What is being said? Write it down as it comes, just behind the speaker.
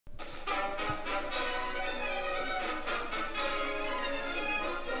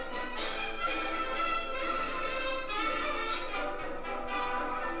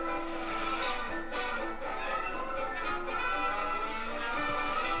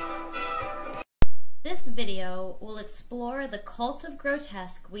This video will explore the cult of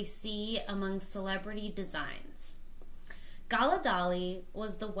grotesque we see among celebrity designs. Gala Dalí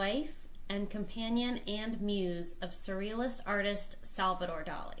was the wife and companion and muse of surrealist artist Salvador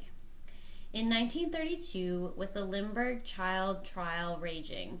Dalí. In 1932, with the Limburg child trial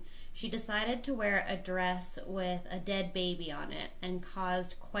raging, she decided to wear a dress with a dead baby on it and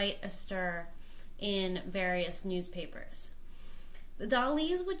caused quite a stir in various newspapers. The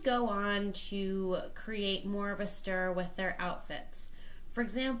Dalís would go on to create more of a stir with their outfits. For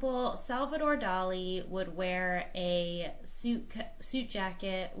example, Salvador Dalí would wear a suit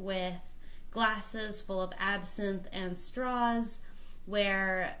jacket with glasses full of absinthe and straws,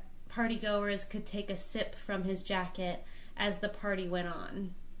 where partygoers could take a sip from his jacket as the party went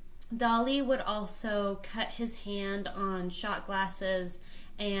on. Dalí would also cut his hand on shot glasses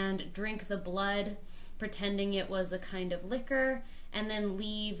and drink the blood, pretending it was a kind of liquor, and then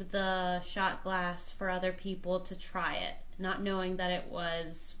leave the shot glass for other people to try it, not knowing that it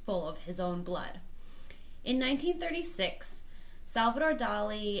was full of his own blood. In 1936, Salvador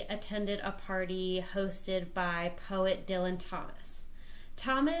Dalí attended a party hosted by poet Dylan Thomas.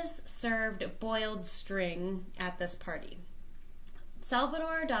 Thomas served boiled string at this party.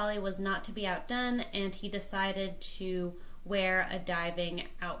 Salvador Dalí was not to be outdone, and he decided to wear a diving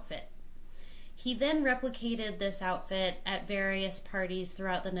outfit. He then replicated this outfit at various parties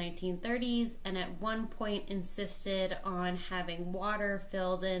throughout the 1930s, and at one point insisted on having water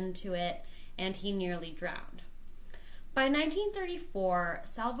filled into it, and he nearly drowned. By 1934,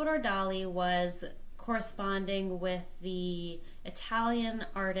 Salvador Dalí was corresponding with the Italian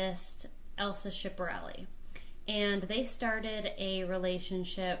artist Elsa Schiaparelli, and they started a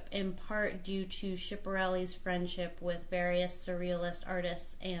relationship in part due to Schiaparelli's friendship with various surrealist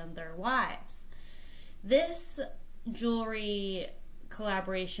artists and their wives. This jewelry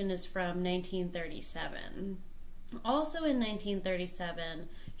collaboration is from 1937. Also in 1937,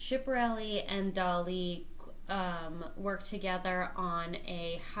 Schiaparelli and Dalí worked together on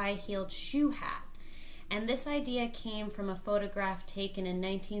a high-heeled shoe hat. And this idea came from a photograph taken in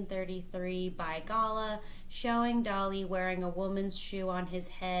 1933 by Gala, showing Dalí wearing a woman's shoe on his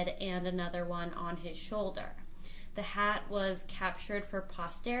head and another one on his shoulder. The hat was captured for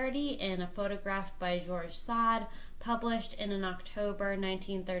posterity in a photograph by Georges Sade, published in an October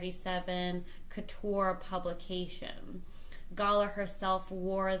 1937 couture publication. Gala herself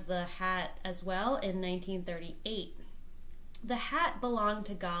wore the hat as well in 1938. The hat belonged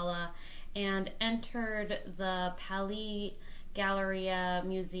to Gala and entered the Palais Galleria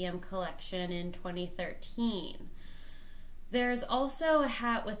Museum collection in 2013. There's also a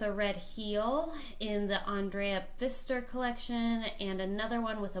hat with a red heel in the Andrea Pfister collection, and another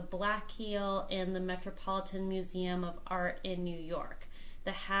one with a black heel in the Metropolitan Museum of Art in New York.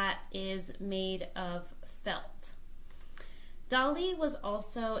 The hat is made of felt. Dalí was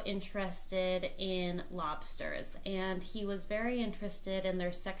also interested in lobsters, and he was very interested in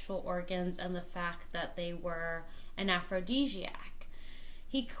their sexual organs and the fact that they were an aphrodisiac.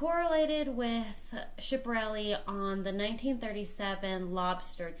 He correlated with Schiaparelli on the 1937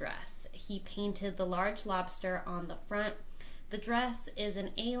 lobster dress. He painted the large lobster on the front. The dress is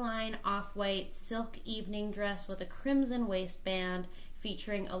an A-line off-white silk evening dress with a crimson waistband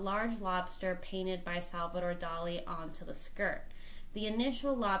featuring a large lobster painted by Salvador Dalí onto the skirt. The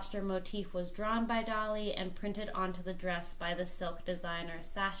initial lobster motif was drawn by Dalí and printed onto the dress by the silk designer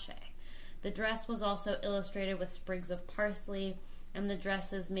Sachet. The dress was also illustrated with sprigs of parsley, and the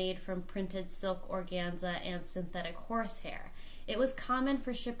dress is made from printed silk organza and synthetic horsehair. It was common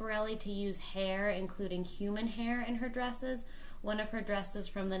for Schiaparelli to use hair, including human hair, in her dresses. One of her dresses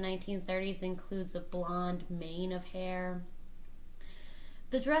from the 1930s includes a blonde mane of hair.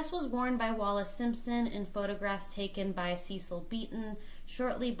 The dress was worn by Wallis Simpson in photographs taken by Cecil Beaton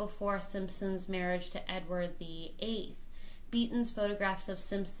shortly before Simpson's marriage to Edward VIII. Beaton's photographs of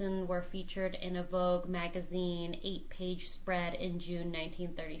Simpson were featured in a Vogue magazine 8-page spread in June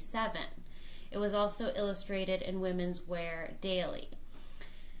 1937. It was also illustrated in Women's Wear Daily.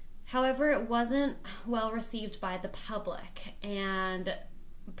 However, it wasn't well received by the public, and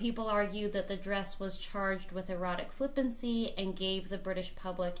people argued that the dress was charged with erotic flippancy and gave the British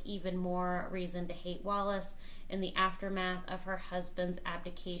public even more reason to hate Wallis in the aftermath of her husband's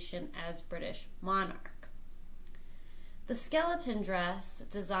abdication as British monarch. The skeleton dress,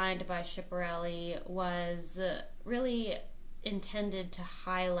 designed by Schiaparelli, was really intended to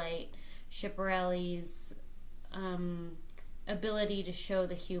highlight Schiaparelli's ability to show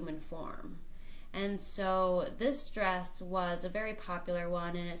the human form. And so this dress was a very popular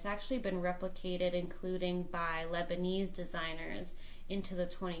one, and it's actually been replicated, including by Lebanese designers, into the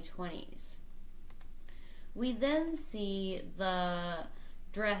 2020s. We then see the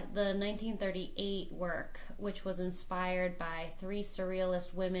 1938 work, which was inspired by three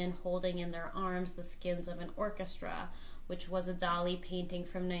surrealist women holding in their arms the skins of an orchestra, which was a Dalí painting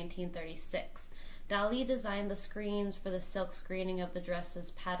from 1936. Dalí designed the screens for the silk screening of the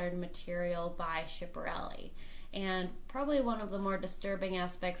dress's patterned material by Schiaparelli. And probably one of the more disturbing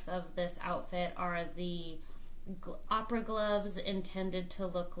aspects of this outfit are the opera gloves intended to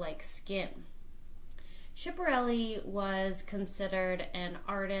look like skin. Schiaparelli was considered an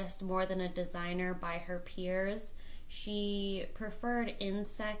artist more than a designer by her peers. She preferred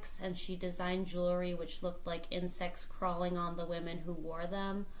insects, and she designed jewelry which looked like insects crawling on the women who wore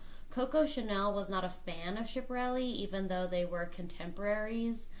them. Coco Chanel was not a fan of Schiaparelli, even though they were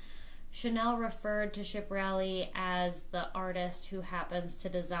contemporaries. Chanel referred to Schiaparelli as the artist who happens to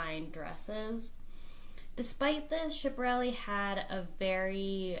design dresses. Despite this, Schiaparelli had a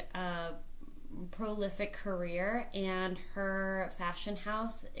very prolific career, and her fashion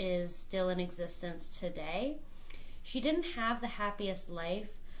house is still in existence today. She didn't have the happiest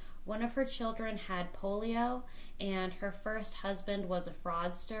life. One of her children had polio, and her first husband was a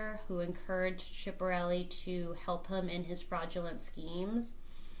fraudster who encouraged Schiaparelli to help him in his fraudulent schemes.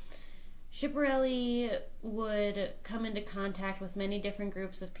 Schiaparelli would come into contact with many different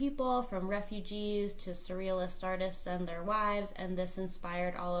groups of people, from refugees to surrealist artists and their wives, and this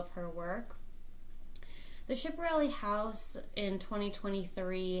inspired all of her work. The Schiaparelli house in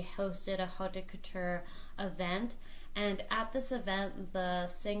 2023 hosted a haute couture event, and at this event, the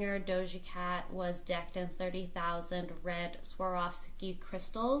singer Doja Cat was decked in 30,000 red Swarovski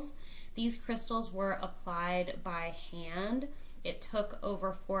crystals. These crystals were applied by hand. It took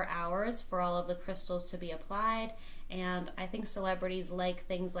over 4 hours for all of the crystals to be applied, and I think celebrities like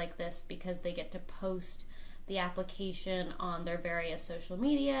things like this because they get to post the application on their various social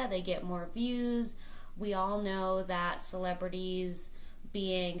media. They get more views. We all know that celebrities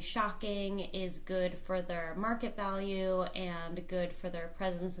being shocking is good for their market value and good for their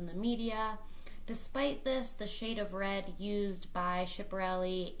presence in the media. Despite this, the shade of red used by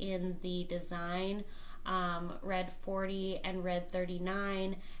Schiaparelli in the design, red 40 and red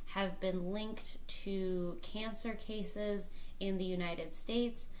 39, have been linked to cancer cases in the United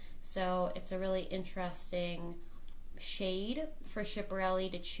States. So it's a really interesting shade for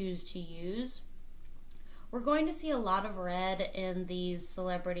Schiaparelli to choose to use. We're going to see a lot of red in these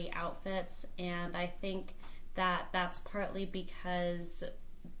celebrity outfits, and I think that that's partly because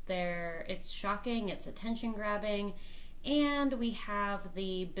it's shocking, it's attention grabbing, and we have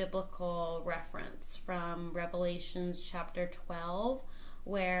the biblical reference from Revelations chapter 12,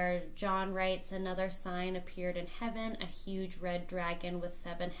 where John writes, "Another sign appeared in heaven, a huge red dragon with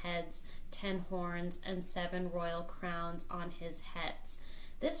 7 heads, 10 horns, and 7 royal crowns on his heads."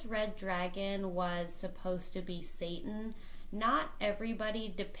 This red dragon was supposed to be Satan. Not everybody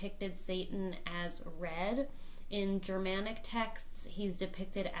depicted Satan as red. In Germanic texts, he's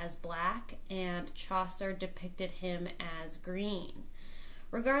depicted as black, and Chaucer depicted him as green.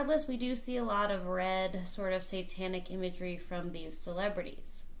 Regardless, we do see a lot of red, sort of satanic imagery from these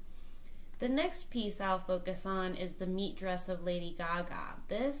celebrities. The next piece I'll focus on is the meat dress of Lady Gaga.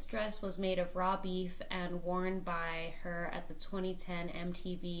 This dress was made of raw beef and worn by her at the 2010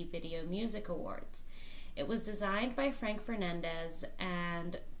 MTV Video Music Awards. It was designed by Frank Fernandez,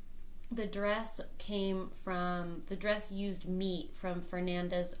 and the dress used meat from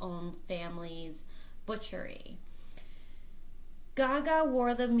Fernandez's own family's butchery. Gaga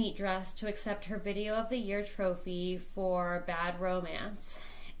wore the meat dress to accept her Video of the Year trophy for Bad Romance,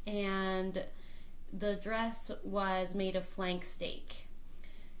 and the dress was made of flank steak.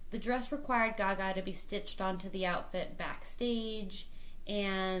 The dress required Gaga to be stitched onto the outfit backstage,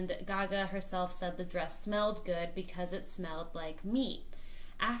 and Gaga herself said the dress smelled good because it smelled like meat.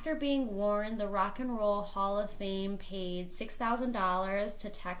 After being worn, the Rock and Roll Hall of Fame paid $6,000 to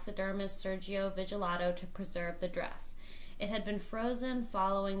taxidermist Sergio Vigilato to preserve the dress. It had been frozen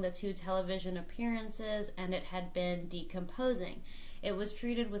following the 2 television appearances, and it had been decomposing. It was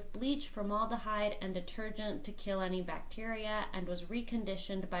treated with bleach, formaldehyde, and detergent to kill any bacteria, and was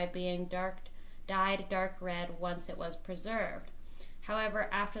reconditioned by being dyed dark red once it was preserved. However,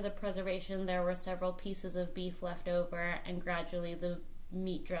 after the preservation, there were several pieces of beef left over, and gradually the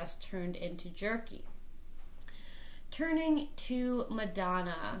meat dress turned into jerky. Turning to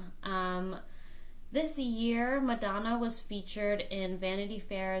Madonna. This year, Madonna was featured in Vanity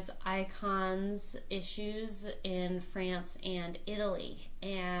Fair's Icons issues in France and Italy,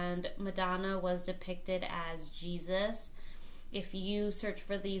 and Madonna was depicted as Jesus. If you search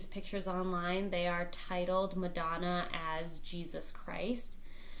for these pictures online, they are titled Madonna as Jesus Christ.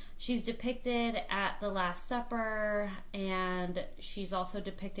 She's depicted at the Last Supper, and she's also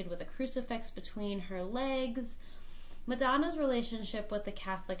depicted with a crucifix between her legs. Madonna's relationship with the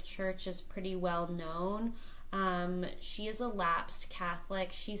Catholic Church is pretty well known. She is a lapsed Catholic.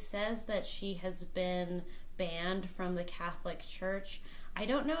 She says that she has been banned from the Catholic Church. I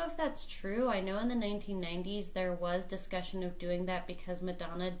don't know if that's true. I know in the 1990s there was discussion of doing that because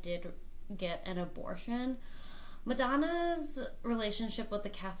Madonna did get an abortion. Madonna's relationship with the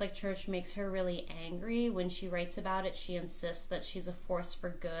Catholic Church makes her really angry. When she writes about it, she insists that she's a force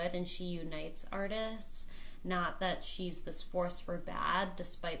for good and she unites artists, not that she's this force for bad,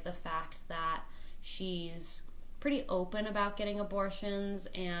 despite the fact that she's pretty open about getting abortions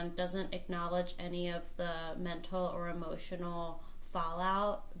and doesn't acknowledge any of the mental or emotional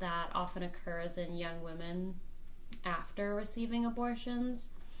fallout that often occurs in young women after receiving abortions.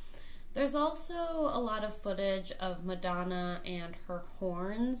 There's also a lot of footage of Madonna and her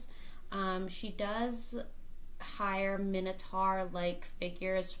horns. She does hire minotaur-like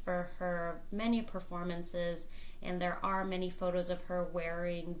figures for her many performances, and there are many photos of her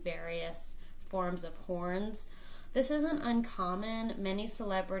wearing various forms of horns. This isn't uncommon. Many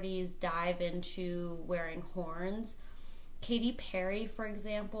celebrities dive into wearing horns. Katy Perry, for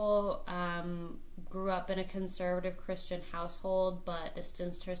example, grew up in a conservative Christian household but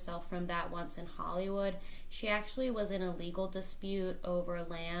distanced herself from that once in Hollywood. She actually was in a legal dispute over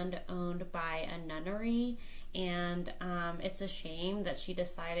land owned by a nunnery, and it's a shame that she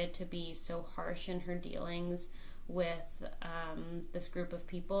decided to be so harsh in her dealings with this group of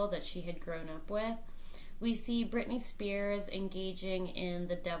people that she had grown up with. We see Britney Spears engaging in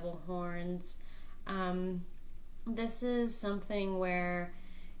the devil horns. This is something where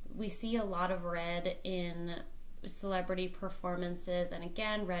we see a lot of red in celebrity performances, and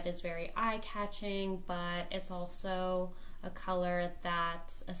again, red is very eye-catching, but it's also a color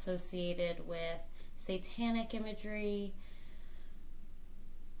that's associated with satanic imagery.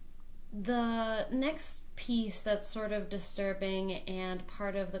 The next piece that's sort of disturbing and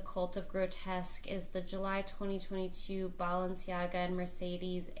part of the cult of grotesque is the July 2022 Balenciaga and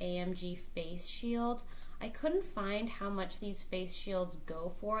Mercedes AMG face shield. I couldn't find how much these face shields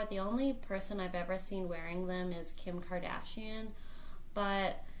go for. The only person I've ever seen wearing them is Kim Kardashian,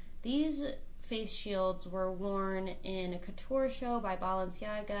 but these face shields were worn in a couture show by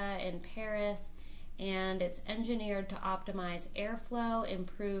Balenciaga in Paris, and it's engineered to optimize airflow,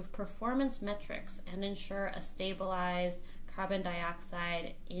 improve performance metrics, and ensure a stabilized carbon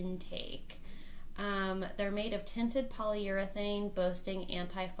dioxide intake. They're made of tinted polyurethane, boasting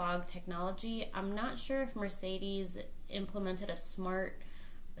anti-fog technology. I'm not sure if Mercedes implemented a smart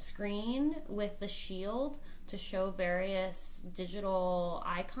screen with the shield to show various digital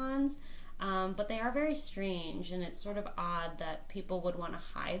icons, but they are very strange, and it's sort of odd that people would want to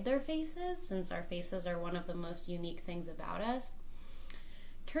hide their faces, since our faces are one of the most unique things about us.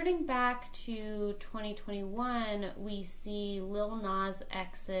 Turning back to 2021, we see Lil Nas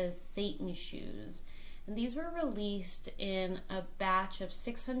X's Satan shoes. And these were released in a batch of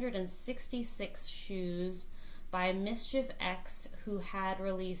 666 shoes by Mischief X, who had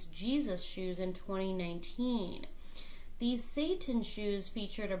released Jesus shoes in 2019. These Satan shoes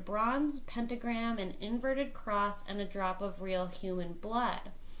featured a bronze pentagram, an inverted cross, and a drop of real human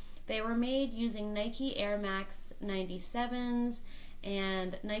blood. They were made using Nike Air Max 97s,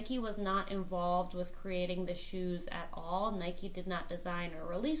 and Nike was not involved with creating the shoes at all. Nike did not design or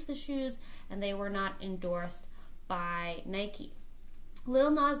release the shoes, and they were not endorsed by Nike. Lil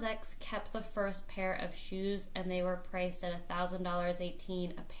Nas X kept the first pair of shoes, and they were priced at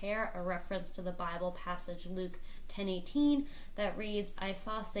 $1,000.18 a pair, a reference to the Bible passage Luke 10:18 that reads, "I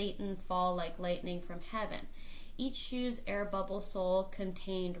saw Satan fall like lightning from heaven." Each shoe's air bubble sole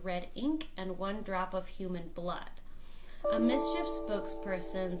contained red ink and 1 drop of human blood. A Mischief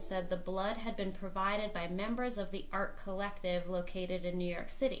spokesperson said the blood had been provided by members of the art collective located in New York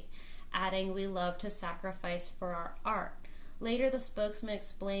City, adding, "We love to sacrifice for our art." Later, the spokesman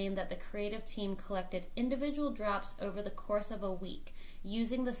explained that the creative team collected individual drops over the course of a week,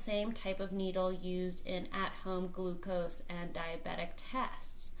 using the same type of needle used in at-home glucose and diabetic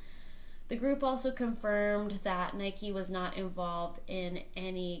tests. The group also confirmed that Nike was not involved in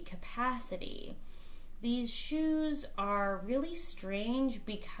any capacity. These shoes are really strange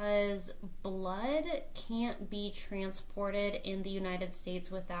because blood can't be transported in the United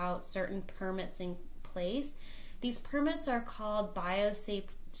States without certain permits in place. These permits are called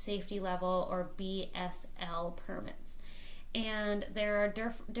Biosafety Level or BSL permits. And there are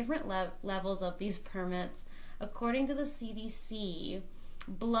different levels of these permits. According to the CDC,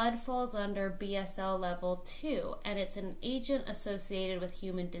 Blood falls under BSL level 2, and it's an agent associated with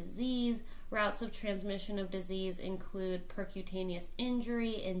human disease. Routes of transmission of disease include percutaneous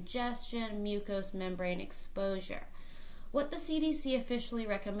injury, ingestion, mucous membrane exposure. What the CDC officially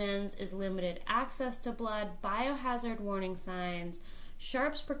recommends is limited access to blood, biohazard warning signs,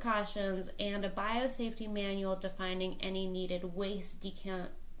 sharps precautions, and a biosafety manual defining any needed waste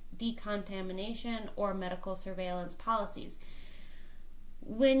decontamination or medical surveillance policies.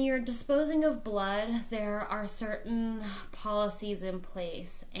 When you're disposing of blood, there are certain policies in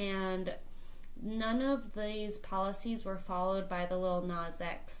place, and none of these policies were followed by the Lil Nas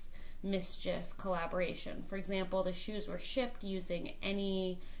X Mischief collaboration. For example, the shoes were shipped using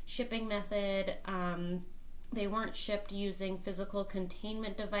any shipping method. They weren't shipped using physical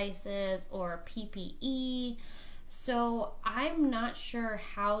containment devices or PPE. So I'm not sure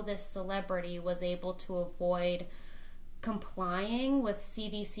how this celebrity was able to avoid complying with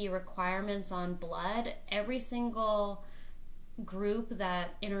CDC requirements on blood. Every single group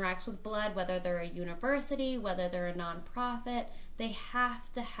that interacts with blood, whether they're a university, whether they're a nonprofit, they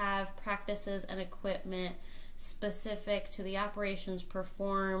have to have practices and equipment specific to the operations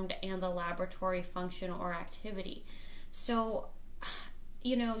performed and the laboratory function or activity. So,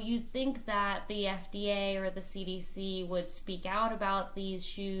 you'd think that the FDA or the CDC would speak out about these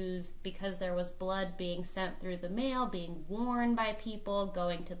shoes because there was blood being sent through the mail, being worn by people,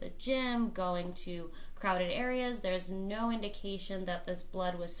 going to the gym, going to crowded areas. There's no indication that this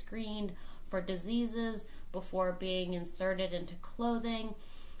blood was screened for diseases before being inserted into clothing.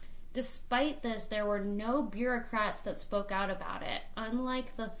 Despite this, there were no bureaucrats that spoke out about it,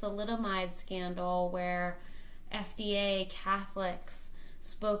 unlike the thalidomide scandal where FDA Catholics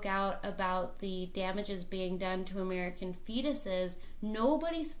spoke out about the damages being done to American fetuses.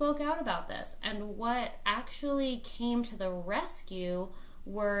 Nobody spoke out about this. And what actually came to the rescue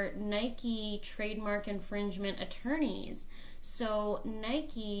were Nike trademark infringement attorneys. So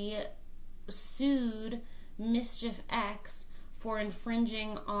Nike sued Mischief X for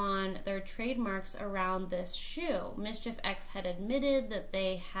infringing on their trademarks around this shoe. Mischief X had admitted that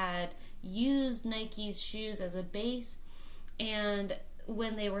they had used Nike's shoes as a base, and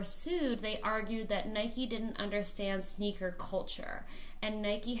when they were sued, they argued that Nike didn't understand sneaker culture, and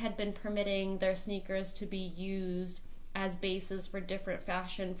Nike had been permitting their sneakers to be used as bases for different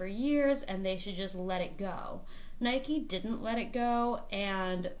fashion for years, and they should just let it go. Nike didn't let it go,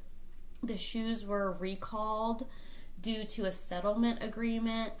 and the shoes were recalled due to a settlement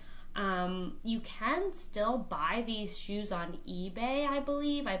agreement. You can still buy these shoes on eBay, I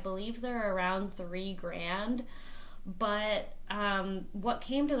believe. I believe they're around $3,000. But what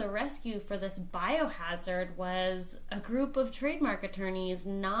came to the rescue for this biohazard was a group of trademark attorneys,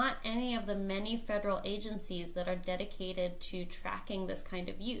 not any of the many federal agencies that are dedicated to tracking this kind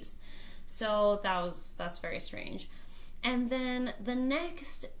of use. So that's very strange. And then the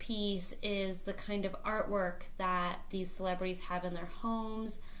next piece is the kind of artwork that these celebrities have in their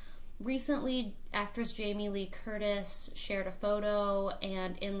homes. Recently, actress Jamie Lee Curtis shared a photo,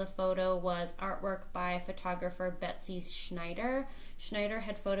 and in the photo was artwork by photographer Betsy Schneider. Schneider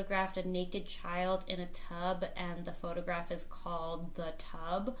had photographed a naked child in a tub, and the photograph is called The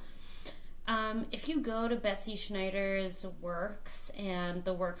Tub. If you go to Betsy Schneider's works and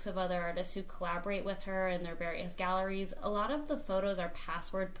the works of other artists who collaborate with her in their various galleries, a lot of the photos are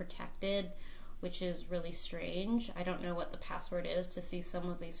password protected, which is really strange. I don't know what the password is to see some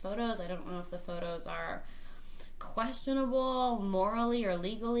of these photos. I don't know if the photos are questionable morally or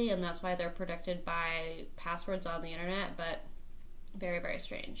legally, and that's why they're protected by passwords on the internet, but very, very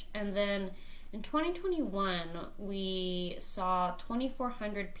strange. And then in 2021, we saw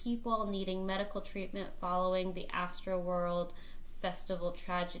 2,400 people needing medical treatment following the Astroworld Festival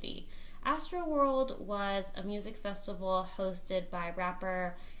tragedy. Astroworld was a music festival hosted by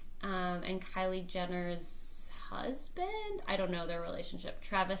rapper and Kylie Jenner's husband, I don't know their relationship,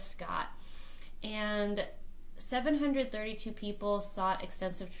 Travis Scott. And 732 people sought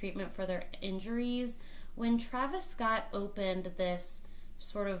extensive treatment for their injuries. When Travis Scott opened this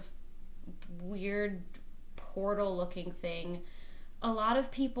sort of weird portal-looking thing, a lot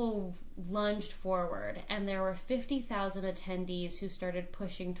of people lunged forward, and there were 50,000 attendees who started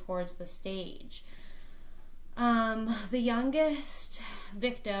pushing towards the stage. The youngest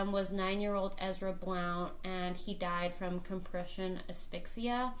victim was 9-year-old Ezra Blount, and he died from compression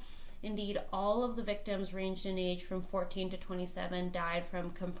asphyxia. Indeed, all of the victims ranged in age from 14 to 27 died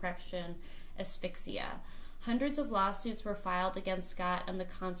from compression asphyxia. Hundreds of lawsuits were filed against Scott and the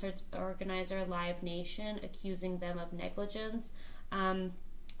concert's organizer Live Nation, accusing them of negligence.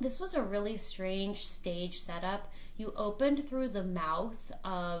 this was a really strange stage setup. You opened through the mouth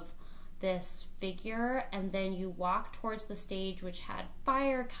of this figure, and then you walked towards the stage, which had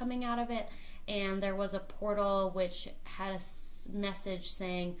fire coming out of it, and there was a portal which had a message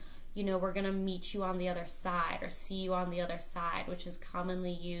saying, you know, we're going to meet you on the other side, or see you on the other side, which is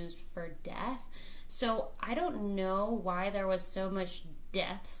commonly used for death. So I don't know why there was so much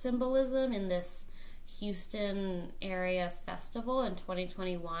death symbolism in this Houston area festival in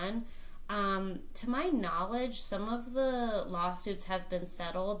 2021. To my knowledge, some of the lawsuits have been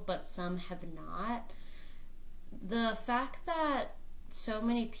settled, but some have not. The fact that so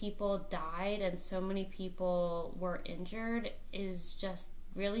many people died and so many people were injured is just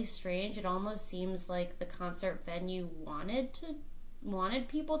really strange. It almost seems like the concert venue wanted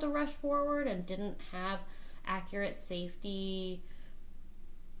people to rush forward and didn't have accurate safety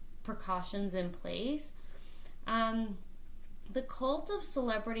precautions in place. The cult of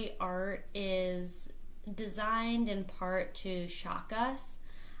celebrity art is designed in part to shock us,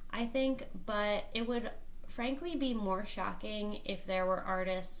 I think, but it would frankly be more shocking if there were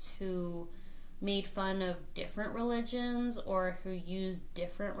artists who made fun of different religions or who used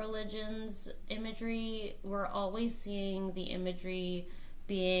different religions' imagery. We're always seeing the imagery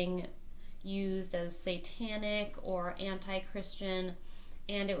being used as satanic or anti-Christian,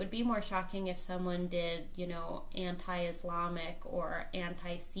 and it would be more shocking if someone did, you know, anti-Islamic or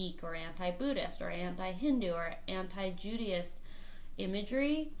anti-Sikh or anti-Buddhist or anti-Hindu or anti-Judaist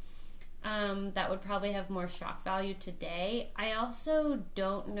imagery. That would probably have more shock value today. I also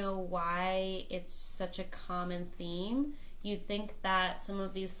don't know why it's such a common theme. You'd think that some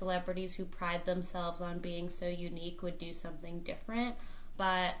of these celebrities who pride themselves on being so unique would do something different,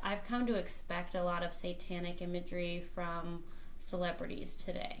 but I've come to expect a lot of satanic imagery from celebrities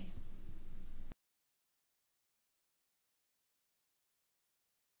today.